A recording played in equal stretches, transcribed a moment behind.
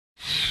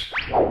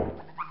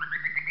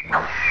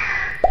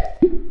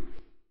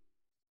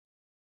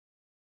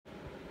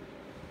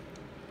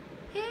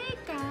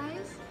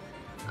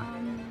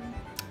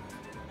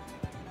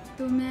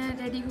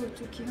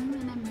चुकी हूँ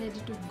and I'm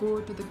ready to go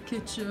to the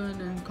kitchen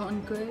and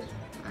conquer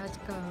आज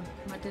का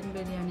mutton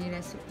biryani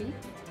recipe.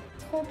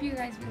 Hope you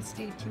guys will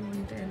stay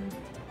tuned and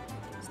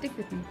stick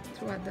with me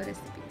throughout the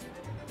recipe.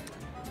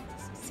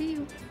 See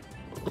you.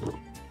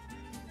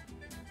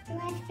 So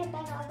I've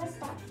prepared all the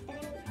stuff that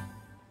I need.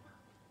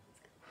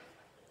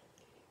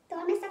 So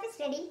all my stuff is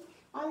ready.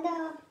 All the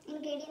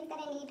ingredients that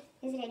I need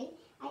is ready.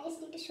 I just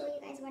need to show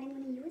you guys what I'm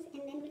going to use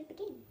and then we'll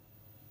begin.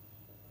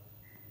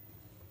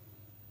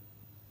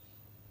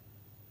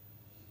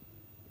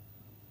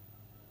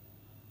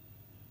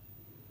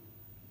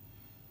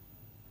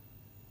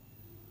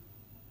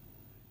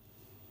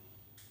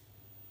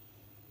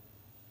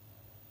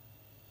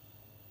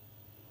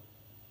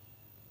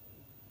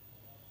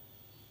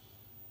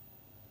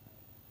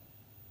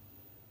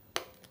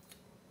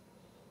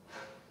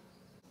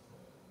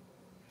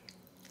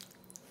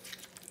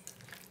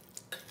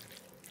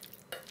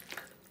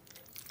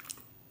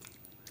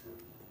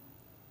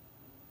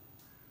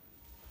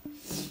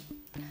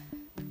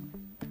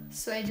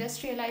 So I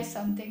just realized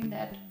something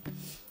that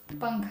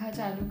पंखा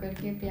चालू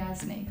करके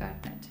प्याज नहीं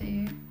काटना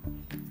चाहिए.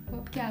 वो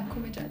आपकी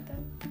आंखों में जाता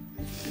है.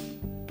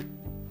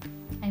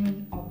 I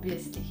mean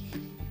obviously.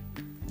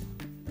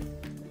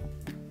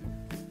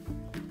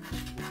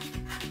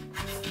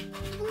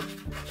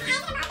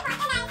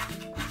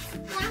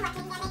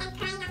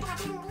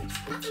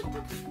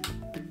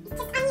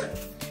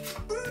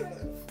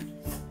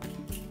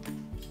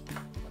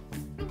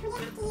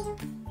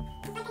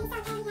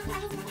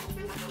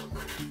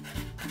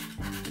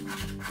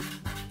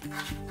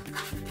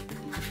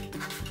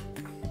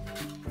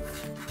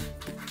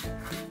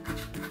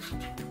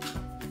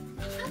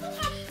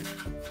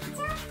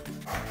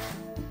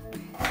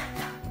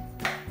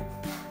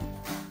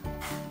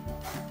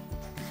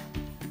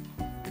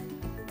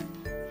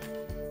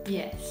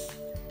 Yes.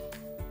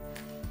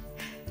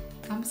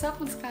 Thumbs up,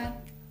 Muskow.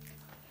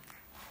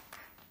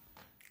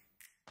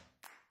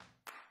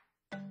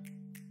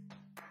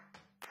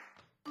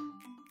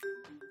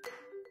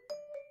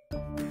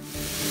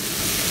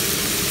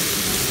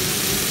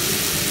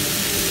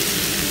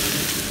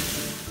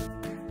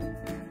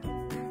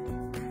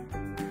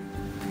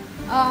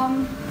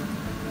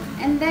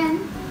 And then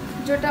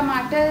जो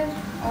टमाटर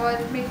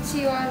और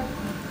मिर्ची और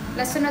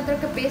लहसुन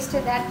अदरक का पेस्ट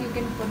है that you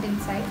can put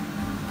inside.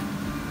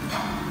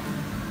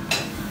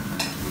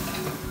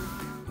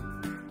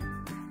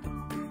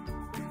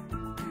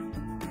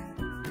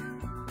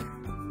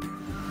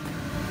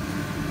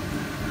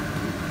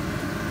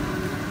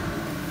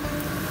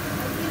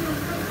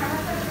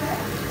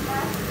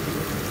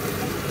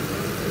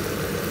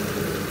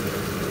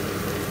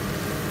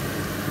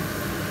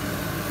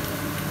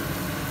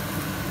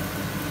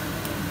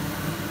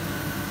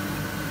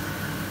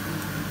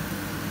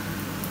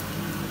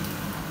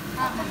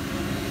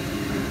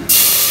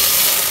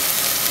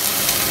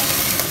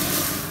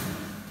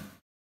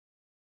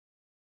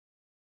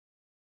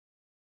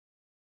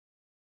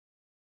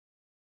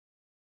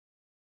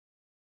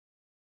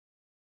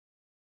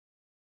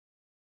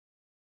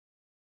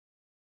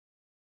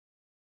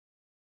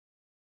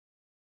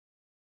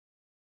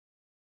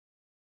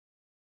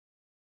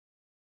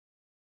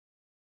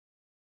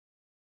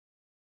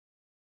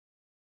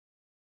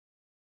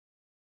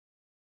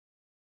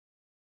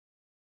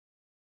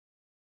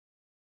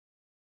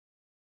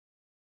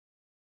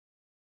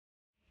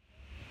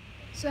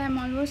 So I'm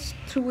almost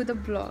through the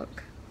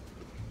vlog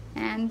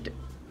and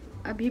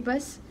अभी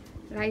बस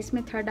राइस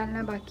में थोड़ा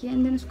डालना बाकी है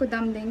and then उसको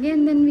दम देंगे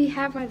and then we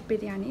have our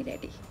biryani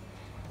ready.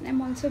 And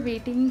I'm also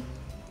waiting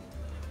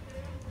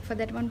for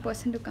that one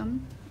person to come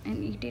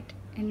and eat it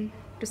and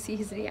to see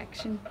his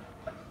reaction.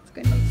 It's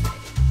going to be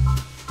exciting.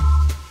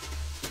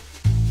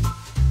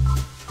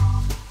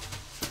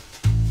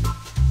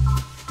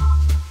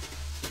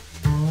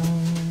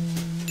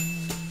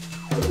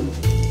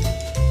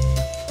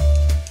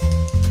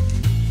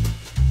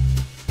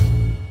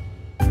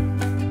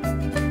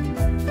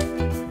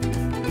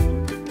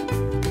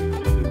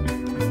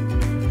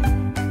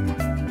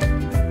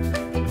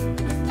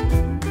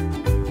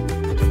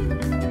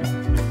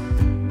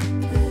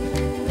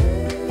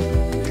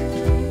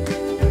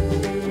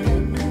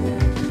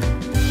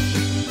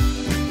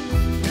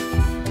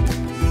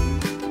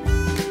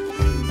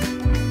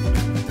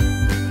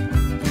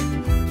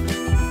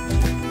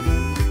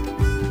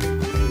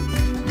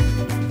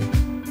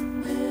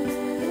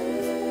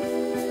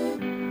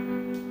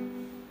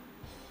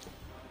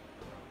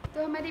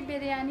 तो हमारी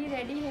biryani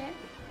ready है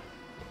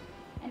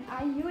and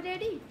are you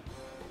ready?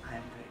 I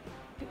am ready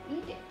to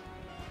eat it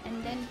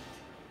and then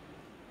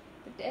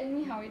to tell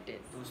me how it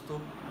is. दोस्तों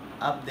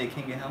अब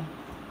देखेंगे हम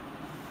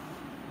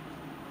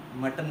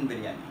mutton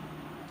biryani.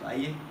 तो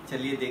आइए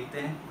चलिए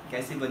देखते हैं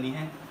कैसी बनी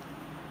है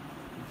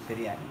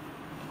बिरयानी.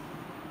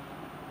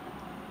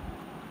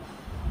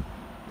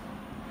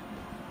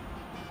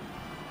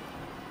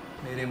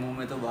 मेरे मुंह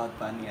में तो बहुत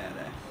पानी आ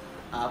रहा है.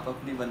 आप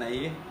अपनी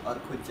बनाइए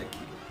और खुद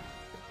चखिए.